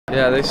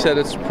Yeah, they said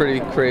it's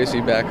pretty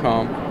crazy back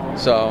home,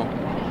 so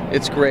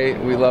it's great.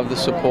 We love the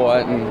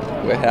support, and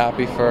we're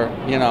happy for,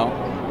 you know,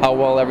 how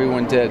well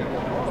everyone did.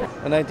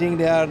 And I think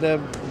they are the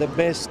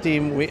best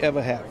team we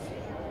ever have.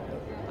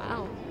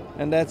 Wow.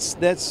 And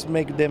that's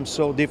make them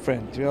so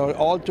different, you know,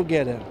 all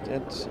together.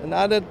 In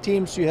other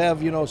teams you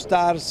have, you know,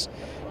 stars,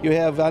 you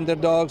have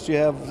underdogs, you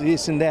have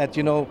this and that,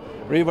 you know,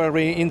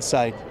 rivalry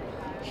inside.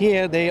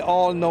 Here they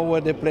all know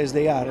where the place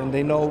they are, and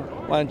they know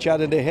one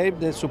another, they help,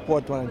 they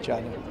support one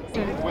another.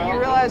 You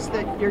realize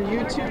that your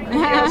YouTube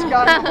videos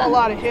got a whole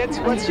lot of hits.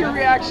 What's your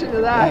reaction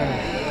to that?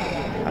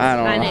 I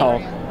don't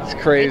know. It's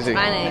crazy.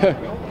 It's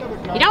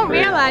funny. You don't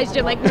realize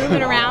you're like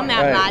moving around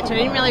that much. I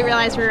didn't really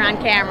realize we were on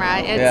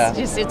camera. It's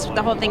just,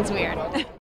 the whole thing's weird.